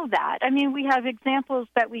we know that. I mean, we have examples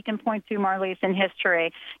that we can point to, Marlise, in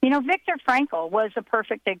history. You know, Viktor Frankl was a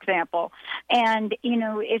perfect example. And, you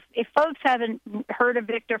know, if folks haven't heard of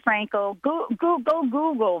Viktor Frankl, go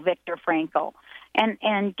Google Viktor Frankl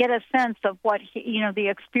and get a sense of what, the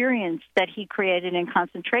experience that he created in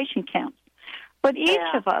concentration camps. But each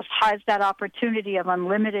of us has that opportunity of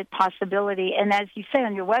unlimited possibility. And as you say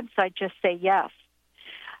on your website, just say yes.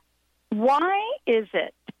 Why is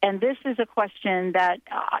it, and this is a question that,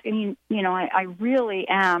 I really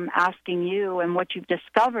am asking you and what you've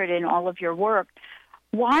discovered in all of your work,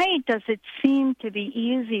 why does it seem to be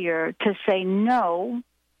easier to say no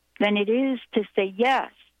than it is to say yes?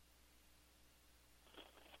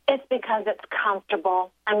 It's because it's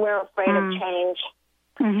comfortable, and we're afraid of change.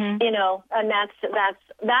 Mm-hmm. You know, and that's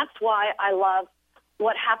why I love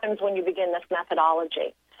what happens when you begin this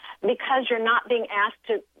methodology, because you're not being asked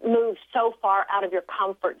to move so far out of your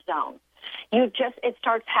comfort zone. It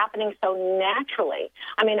starts happening so naturally.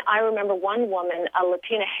 I mean, I remember one woman, a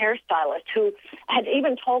Latina hairstylist, who had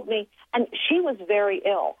even told me, and she was very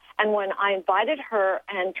ill. And when I invited her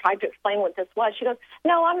and tried to explain what this was, she goes,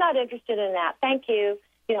 "No, I'm not interested in that. Thank you."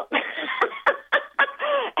 You know.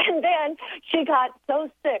 And then she got so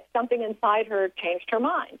sick, something inside her changed her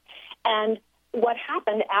mind. And what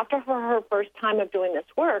happened after her first time of doing this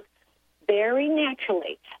work, very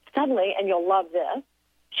naturally, suddenly, and you'll love this,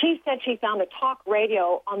 she said she found a talk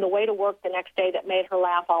radio on the way to work the next day that made her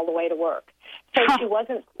laugh all the way to work. So she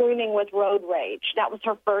wasn't screaming with road rage. That was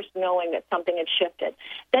her first knowing that something had shifted.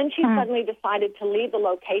 Then she suddenly decided to leave the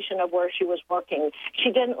location of where she was working.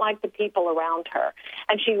 She didn't like the people around her,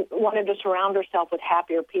 and she wanted to surround herself with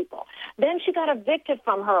happier people. Then she got evicted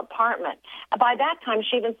from her apartment. By that time,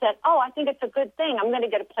 she even said, "Oh, I think it's a good thing. I'm going to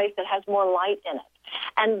get a place that has more light in it."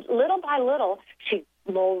 And little by little, she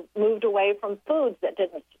moved away from foods that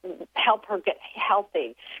didn't help her get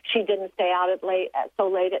healthy. She didn't stay out so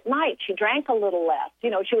late at night. She drank a little less. You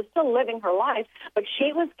know, she was still living her life, but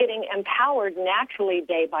she was getting empowered naturally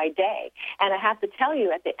day by day. And I have to tell you,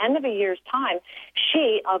 at the end of a year's time,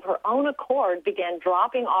 she, of her own accord, began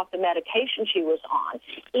dropping off the medication she was on,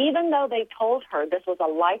 even though they told her this was a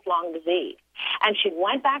lifelong disease. And she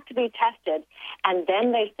went back to be tested, and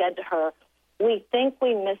then they said to her, "We think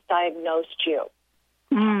we misdiagnosed you.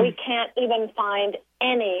 We can't even find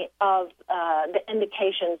any of the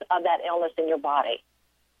indications of that illness in your body."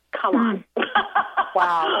 Come on.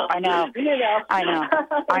 Wow, I know. You know. I know.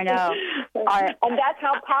 And that's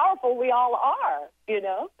how powerful we all are, you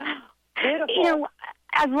know. Beautiful. You know,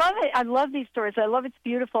 I love it. I love these stories. I love it's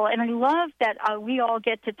beautiful. And I love that we all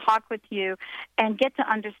get to talk with you and get to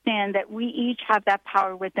understand that we each have that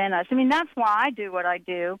power within us. I mean, that's why I do what I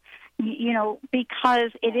do, you know,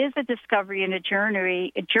 because it is a discovery and a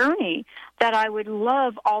journey that I would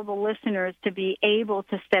love all the listeners to be able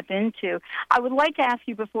to step into. I would like to ask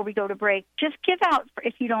you before we go to break, just give out,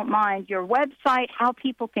 if you don't mind, your website, how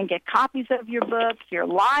people can get copies of your books, your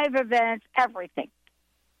live events, everything.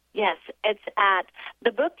 Yes, it's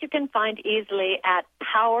the book you can find easily at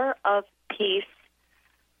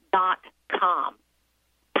powerofpeace.com.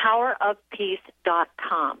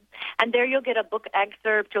 powerofpeace.com. And there you'll get a book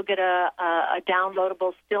excerpt, you'll get a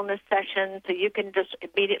downloadable stillness session, so you can just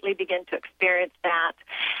immediately begin to experience that.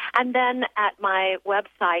 And then at my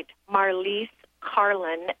website, Marlise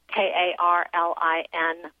Karlin,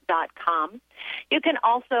 KARLIN.com. You can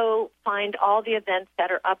also find all the events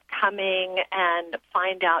that are upcoming and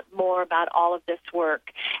find out more about all of this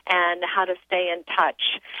work and how to stay in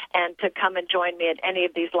touch and to come and join me at any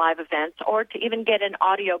of these live events, or to even get an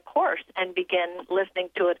audio course and begin listening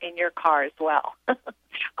to it in your car as well.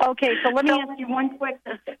 Okay, so let me ask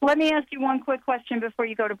you one quick question before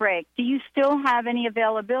you go to break. Do you still have any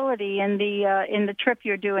availability in the trip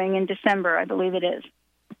you're doing in December? I believe it is.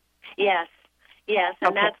 Yes,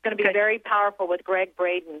 and okay, that's going to be very powerful with Greg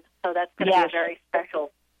Braden. So that's going to be very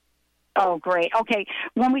special. Oh, great. Okay,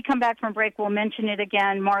 when we come back from break, we'll mention it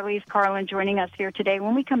again. Marlise Karlin joining us here today.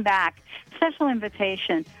 When we come back, special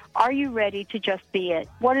invitation. Are you ready to just be it?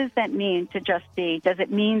 What does that mean, to just be? Does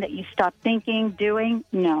it mean that you stop thinking, doing?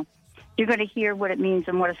 No. You're going to hear what it means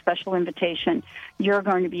and what a special invitation you're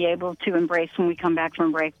going to be able to embrace when we come back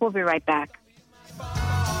from break. We'll be right back.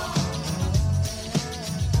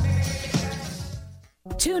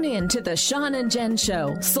 Tune in to the Sean and Jen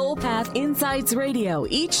Show, Soul Path Insights Radio,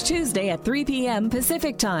 each Tuesday at 3 p.m.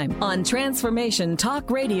 Pacific Time on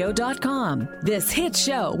TransformationTalkRadio.com. This hit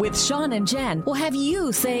show with Sean and Jen will have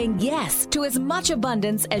you saying yes to as much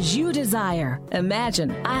abundance as you desire.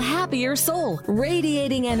 Imagine a happier soul,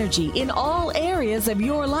 radiating energy in all areas of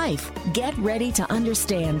your life. Get ready to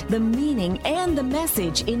understand the meaning and the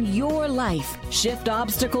message in your life. Shift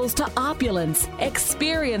obstacles to opulence.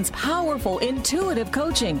 Experience powerful, intuitive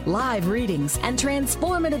coaching, live readings, and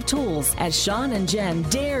transformative tools as Sean and Jen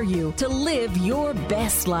dare you to live your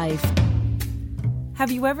best life.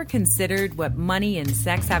 Have you ever considered what money and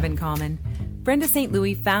sex have in common? Brenda St.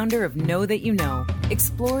 Louis, founder of Know That You Know,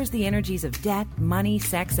 explores the energies of debt, money,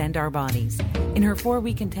 sex, and our bodies. In her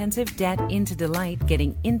 4-week intensive Debt into Delight,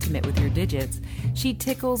 Getting Intimate with Your Digits, she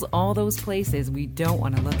tickles all those places we don't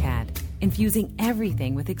want to look at, infusing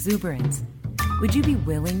everything with exuberance. Would you be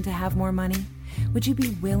willing to have more money? Would you be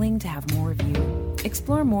willing to have more of you?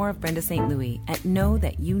 Explore more of Brenda St. Louis at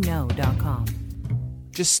knowthatyouknow.com.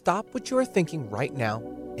 Just stop what you are thinking right now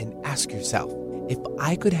and ask yourself, if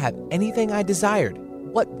I could have anything I desired,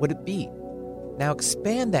 what would it be? Now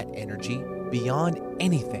expand that energy beyond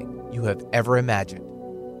anything you have ever imagined.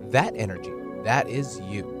 That energy, that is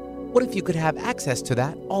you. What if you could have access to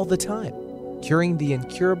that all the time? Curing the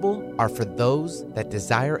incurable are for those that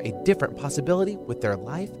desire a different possibility with their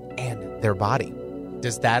life and their body.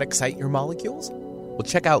 Does that excite your molecules? Well,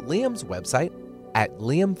 check out Liam's website at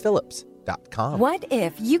liamphillips.com. What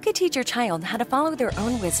if you could teach your child how to follow their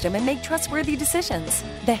own wisdom and make trustworthy decisions?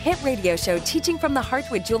 The hit radio show Teaching from the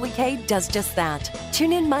Heart with Julie Kay does just that.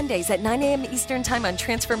 Tune in Mondays at 9 a.m. Eastern Time on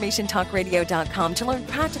TransformationTalkRadio.com to learn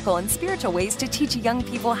practical and spiritual ways to teach young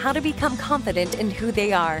people how to become confident in who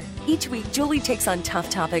they are. Each week, Julie takes on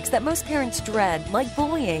tough topics that most parents dread, like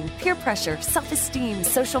bullying, peer pressure, self-esteem,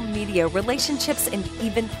 social media, relationships, and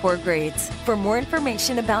even poor grades. For more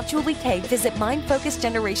information about Julie Kay, visit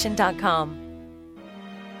MindFocusGeneration.com.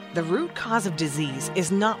 The root cause of disease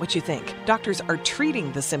is not what you think. Doctors are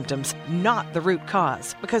treating the symptoms, not the root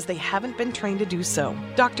cause, because they haven't been trained to do so.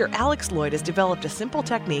 Dr. Alex Lloyd has developed a simple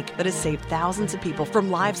technique that has saved thousands of people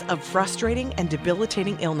from lives of frustrating and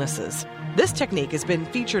debilitating illnesses. This technique has been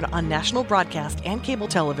featured on national broadcast and cable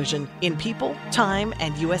television in People, Time,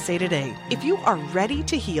 and USA Today. If you are ready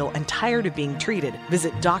to heal and tired of being treated,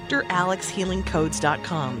 visit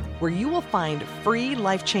dralexhealingcodes.com, where you will find free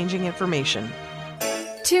life-changing information.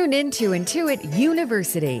 Tune into Intuit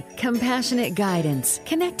University, compassionate guidance,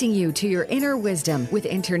 connecting you to your inner wisdom with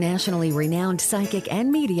internationally renowned psychic and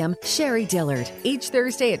medium Sherry Dillard. Each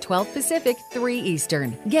Thursday at 12 Pacific, 3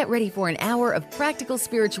 Eastern. Get ready for an hour of practical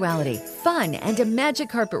spirituality, fun, and a magic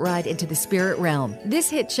carpet ride into the spirit realm. This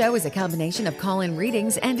hit show is a combination of call-in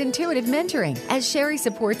readings and intuitive mentoring, as Sherry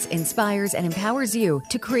supports, inspires, and empowers you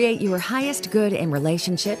to create your highest good in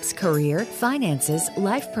relationships, career, finances,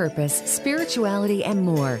 life purpose, spirituality, and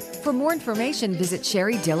more. For more information, visit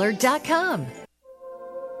SherryDillard.com.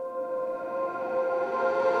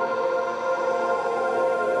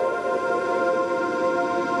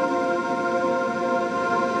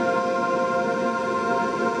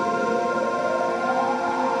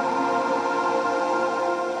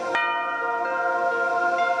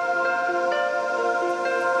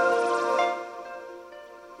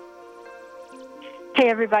 Hey,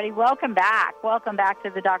 everybody. Welcome back. Welcome back to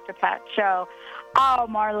the Dr. Pat Show. Oh,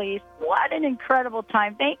 Marlise, what an incredible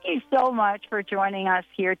time. Thank you so much for joining us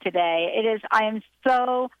here today. I am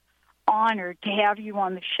so honored to have you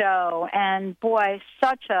on the show. And boy,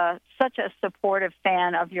 such a supportive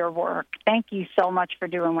fan of your work. Thank you so much for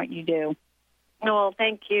doing what you do. Well,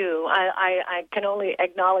 thank you. I can only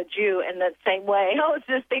acknowledge you in the same way. I was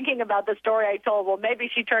just thinking about the story I told. Well, maybe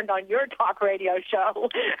she turned on your talk radio show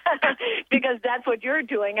because that's what you're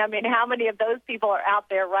doing. I mean, how many of those people are out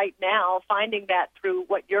there right now finding that through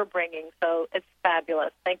what you're bringing? So it's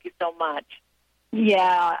fabulous. Thank you so much.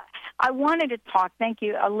 Yeah. I wanted to talk, thank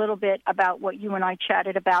you, a little bit about what you and I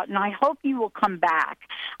chatted about, and I hope you will come back.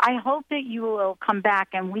 I hope that you will come back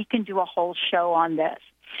and we can do a whole show on this.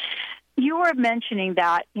 You were mentioning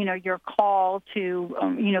that, your call to,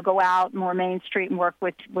 go out more Main Street and work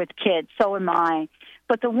with kids. So am I.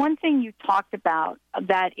 But the one thing you talked about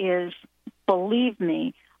that is, believe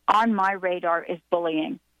me, on my radar is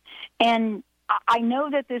bullying. And I know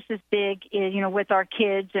that this is big, with our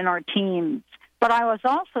kids and our teens. But I was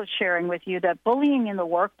also sharing with you that bullying in the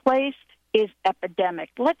workplace is epidemic.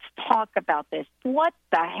 Let's talk about this. What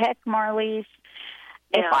the heck, Marlise?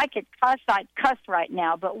 Yeah. If I could cuss, I'd cuss right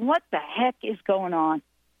now. But what the heck is going on?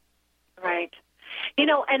 Right.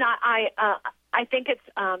 And I think it's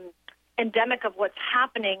endemic of what's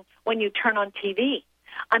happening when you turn on TV.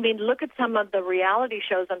 I mean, look at some of the reality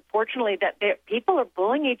shows, unfortunately, that people are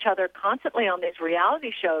bullying each other constantly on these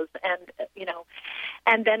reality shows. And,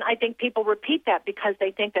 and then I think people repeat that because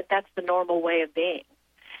they think that that's the normal way of being,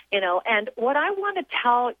 And what I want to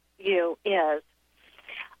tell you is,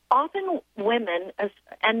 often women,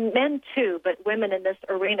 and men too, but women in this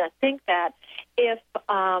arena, think that if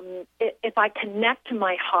I connect to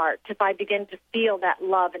my heart, if I begin to feel that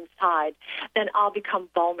love inside, then I'll become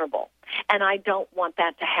vulnerable. And I don't want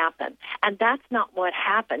that to happen. And that's not what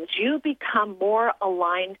happens. You become more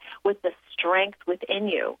aligned with the strength within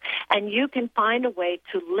you. And you can find a way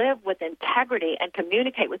to live with integrity and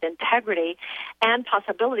communicate with integrity and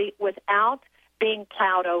possibility without being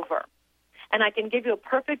plowed over. And I can give you a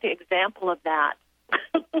perfect example of that.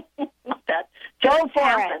 That just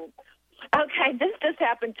happened. Okay, this just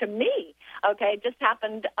happened to me. Okay, it just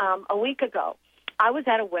happened a week ago. I was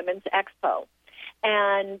at a women's expo,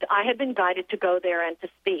 And I had been guided to go there and to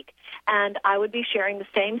speak. And I would be sharing the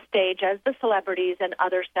same stage as the celebrities and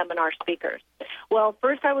other seminar speakers. Well,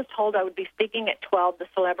 first I was told I would be speaking at 12. The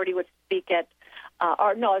celebrity would speak at,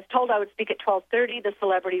 I was told I would speak at 12:30. The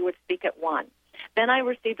celebrity would speak at 1. Then I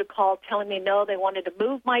received a call telling me, no, they wanted to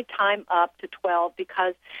move my time up to 12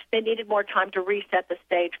 because they needed more time to reset the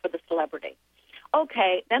stage for the celebrity.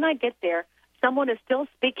 Okay, then I get there. Someone is still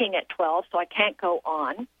speaking at 12, so I can't go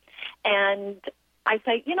on. And I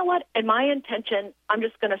say, you know what, in my intention, I'm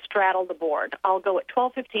just going to straddle the board. I'll go at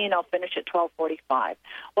 12:15, I'll finish at 12:45.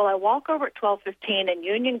 Well, I walk over at 12:15, and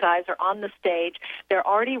union guys are on the stage. They're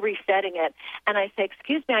already resetting it. And I say,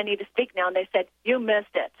 excuse me, I need to speak now. And they said, you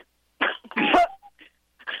missed it.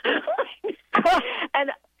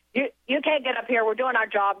 And you can't get up here. We're doing our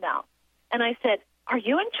job now. And I said, are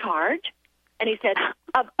you in charge? And he said,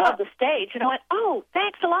 of the stage. And I went, oh,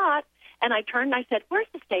 thanks a lot. And I turned and I said, where's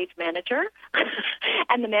the stage manager?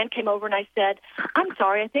 And the man came over and I said, I'm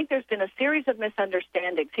sorry, I think there's been a series of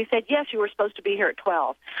misunderstandings. He said, yes, you were supposed to be here at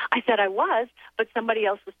 12. I said, I was, but somebody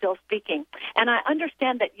else was still speaking. And I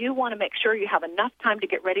understand that you want to make sure you have enough time to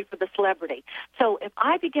get ready for the celebrity. So if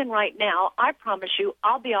I begin right now, I promise you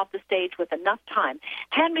I'll be off the stage with enough time.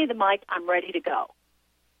 Hand me the mic, I'm ready to go.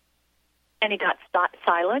 And he got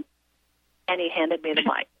silent, and he handed me the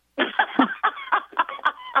mic.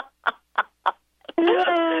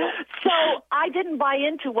 So I didn't buy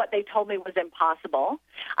into what they told me was impossible.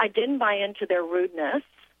 I didn't buy into their rudeness.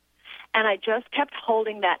 And I just kept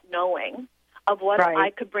holding that knowing of what I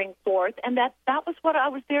could bring forth, and that was what I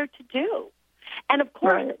was there to do. And, of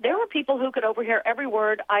course, there were people who could overhear every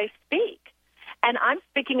word I speak. And I'm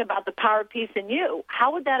speaking about the power of peace in you.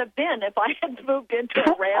 How would that have been if I had moved into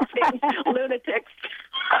a ranting lunatics?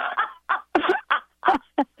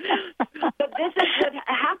 But this is what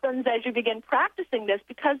happens as you begin practicing this,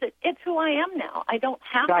 because it's who I am now. I don't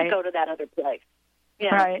have to go to that other place.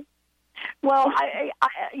 Yeah. Right. Well, I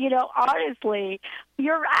honestly,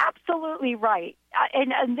 you're absolutely right.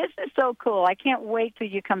 And this is so cool. I can't wait till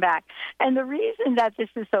you come back. And the reason that this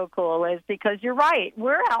is so cool is because you're right.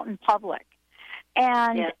 We're out in public.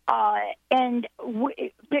 And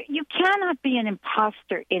you cannot be an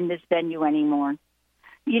imposter in this venue anymore.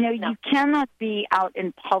 You cannot be out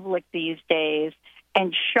in public these days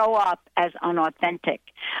and show up as unauthentic.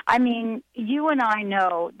 I mean, you and I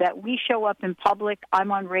know that we show up in public.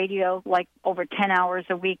 I'm on radio like over 10 hours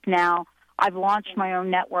a week now. I've launched my own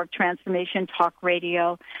network, Transformation Talk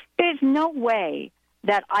Radio. There's no way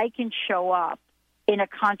that I can show up in a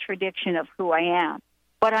contradiction of who I am.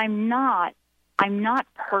 But I'm not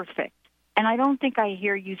perfect. And I don't think I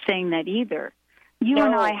hear you saying that either. You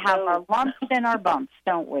and I have our lumps and our bumps,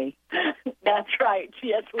 don't we? That's right.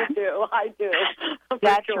 Yes, we do. I do.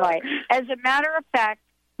 That's right. As a matter of fact,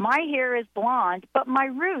 my hair is blonde, but my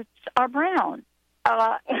roots are brown.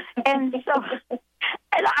 And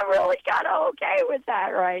I really got okay with that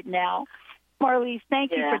right now. Marlise,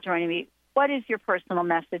 thank you for joining me. What is your personal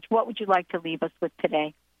message? What would you like to leave us with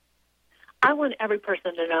today? I want every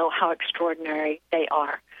person to know how extraordinary they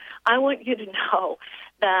are. I want you to know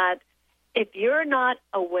that if you're not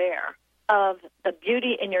aware of the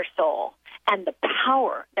beauty in your soul and the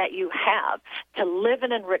power that you have to live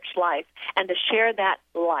an enriched life and to share that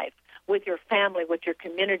life with your family, with your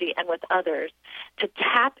community, and with others, to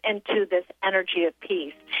tap into this energy of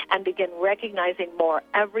peace and begin recognizing more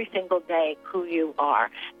every single day who you are,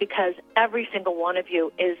 because every single one of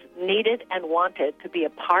you is needed and wanted to be a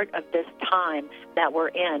part of this time that we're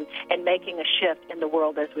in and making a shift in the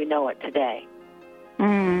world as we know it today.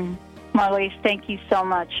 Marlise, thank you so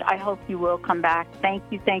much. I hope you will come back. Thank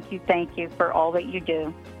you for all that you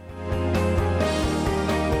do.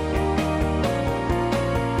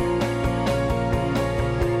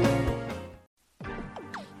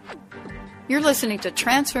 You're listening to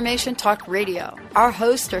Transformation Talk Radio. Our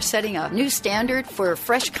hosts are setting a new standard for a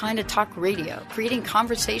fresh kind of talk radio, creating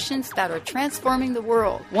conversations that are transforming the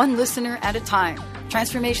world, one listener at a time.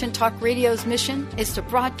 Transformation Talk Radio's mission is to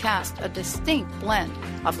broadcast a distinct blend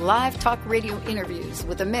of live talk radio interviews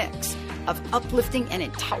with a mix of uplifting and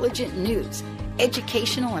intelligent news,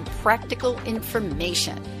 educational and practical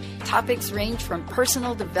information. Topics range from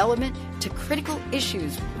personal development to critical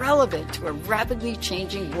issues relevant to a rapidly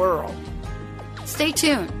changing world. Stay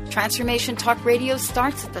tuned. Transformation Talk Radio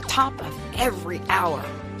starts at the top of every hour.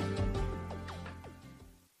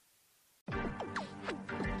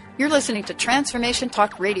 You're listening to Transformation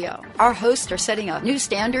Talk Radio. Our hosts are setting a new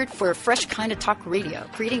standard for a fresh kind of talk radio,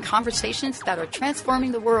 creating conversations that are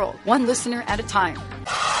transforming the world, one listener at a time.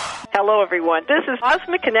 Hello, everyone. This is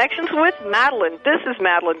Cosmic Connections with Madeline. This is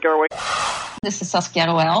Madeline Gerwick. This is Saskia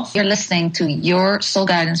Roel. You're listening to Your Soul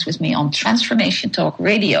Guidance with me on Transformation Talk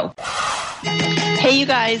Radio. Hey, you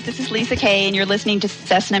guys, this is Lisa Kay, and you're listening to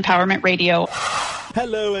Success and Empowerment Radio.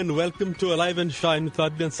 Hello, and welcome to Alive and Shine with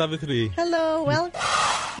Adli and Savitri. Hello,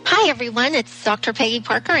 Hi, everyone. It's Dr. Peggy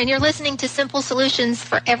Parker, and you're listening to Simple Solutions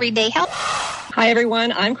for Everyday Health. Hi,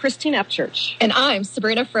 everyone. I'm Christine Upchurch. And I'm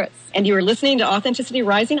Sabrina Fritz. And you are listening to Authenticity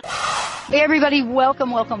Rising. Hey, everybody.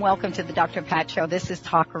 Welcome to the Dr. Pat Show. This is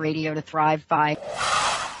Talk Radio to Thrive By.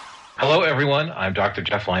 Hello, everyone. I'm Dr.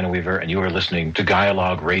 Jeff Lineweaver, and you are listening to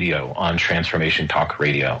Dialogue Radio on Transformation Talk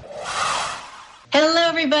Radio. Hello,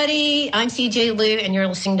 everybody. I'm CJ Liu, and you're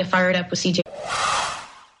listening to Fired Up with CJ.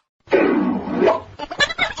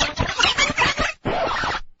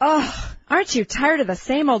 Oh, aren't you tired of the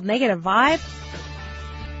same old negative vibe?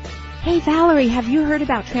 Hey, Valerie, have you heard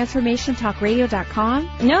about TransformationTalkRadio.com?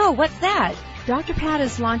 No, what's that? Dr. Pat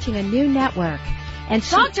is launching a new network. And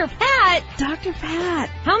Dr. Pat? Dr. Pat.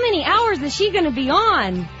 How many hours is she going to be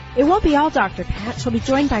on? It won't be all Dr. Pat. She'll be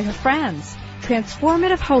joined by her friends.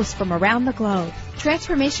 Transformative hosts from around the globe.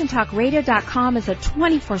 TransformationTalkRadio.com is a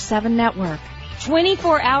 24/7 network.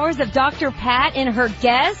 24 hours of Dr. Pat and her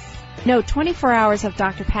guests? No, 24 hours of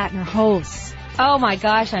Dr. Pat and her hosts. Oh my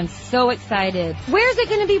gosh, I'm so excited. Where's it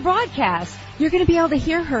going to be broadcast? You're going to be able to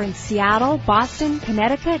hear her in Seattle, Boston,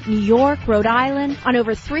 Connecticut, New York, Rhode Island, on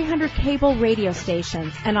over 300 cable radio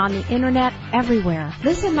stations, and on the internet everywhere.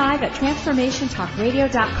 Listen live at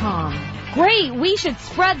TransformationTalkRadio.com. Great, we should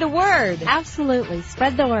spread the word. Absolutely,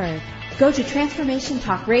 spread the word. Go to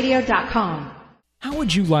TransformationTalkRadio.com. How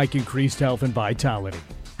would you like increased health and vitality?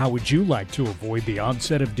 How would you like to avoid the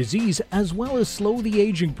onset of disease as well as slow the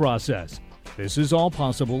aging process? This is all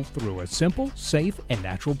possible through a simple, safe, and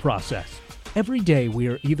natural process. Every day we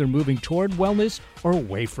are either moving toward wellness or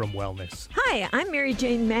away from wellness. Hi, I'm Mary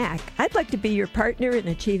Jane Mack. I'd like to be your partner in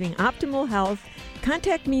achieving optimal health.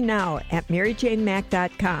 Contact me now at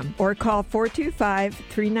maryjanemack.com or call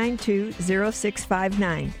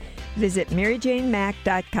 425-392-0659. Visit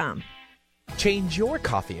maryjanemack.com. Change your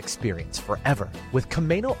coffee experience forever with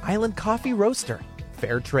Camano Island Coffee Roaster.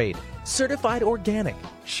 Fair trade, certified organic,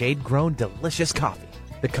 shade-grown delicious coffee.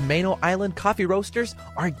 The Camano Island Coffee Roasters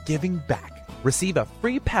are giving back. Receive a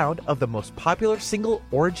free pound of the most popular single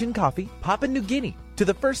origin coffee, Papua New Guinea, to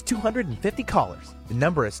the first 250 callers. The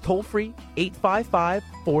number is toll-free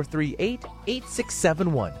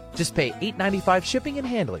 855-438-8671. Just pay $8.95 shipping and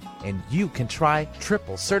handling, and you can try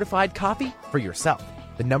triple certified coffee for yourself.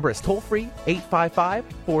 The number is toll-free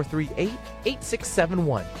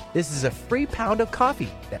 855-438-8671. This is a free pound of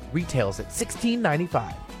coffee that retails at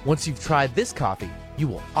 $16.95. Once you've tried this coffee, you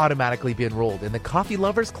will automatically be enrolled in the Coffee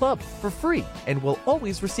Lovers Club for free and will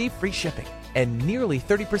always receive free shipping and nearly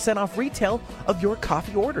 30% off retail of your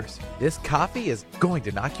coffee orders. This coffee is going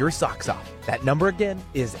to knock your socks off. That number again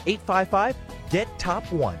is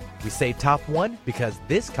 855-GET-TOP1. We say top 1 because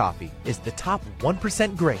this coffee is the top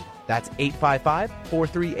 1% grade. That's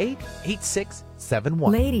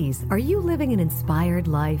 855-438-8671. Ladies, are you living an inspired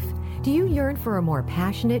life? Do you yearn for a more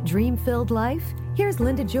passionate, dream-filled life? Here's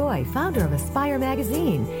Linda Joy, founder of Aspire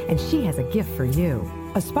Magazine, and she has a gift for you.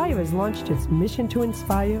 Aspire has launched its Mission to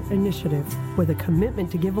Inspire initiative with a commitment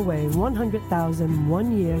to give away 100,000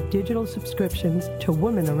 one-year digital subscriptions to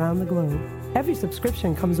women around the globe. Every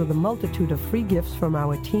subscription comes with a multitude of free gifts from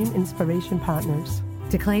our team inspiration partners.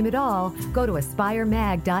 To claim it all, go to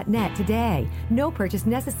aspiremag.net today. No purchase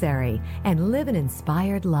necessary, and live an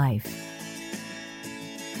inspired life.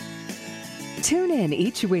 Tune in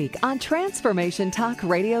each week on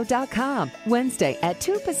TransformationTalkRadio.com, Wednesday at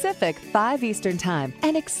 2 Pacific, 5 Eastern Time,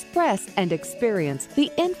 and express and experience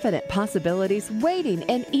the infinite possibilities waiting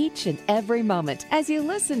in each and every moment as you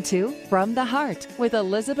listen to From the Heart with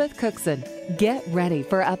Elizabeth Cookson. Get ready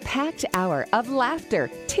for a packed hour of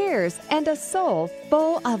laughter, tears, and a soul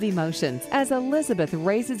full of emotions as Elizabeth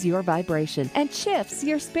raises your vibration and shifts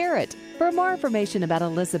your spirit. For more information about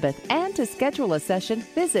Elizabeth and to schedule a session,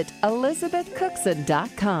 visit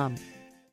ElizabethCookson.com.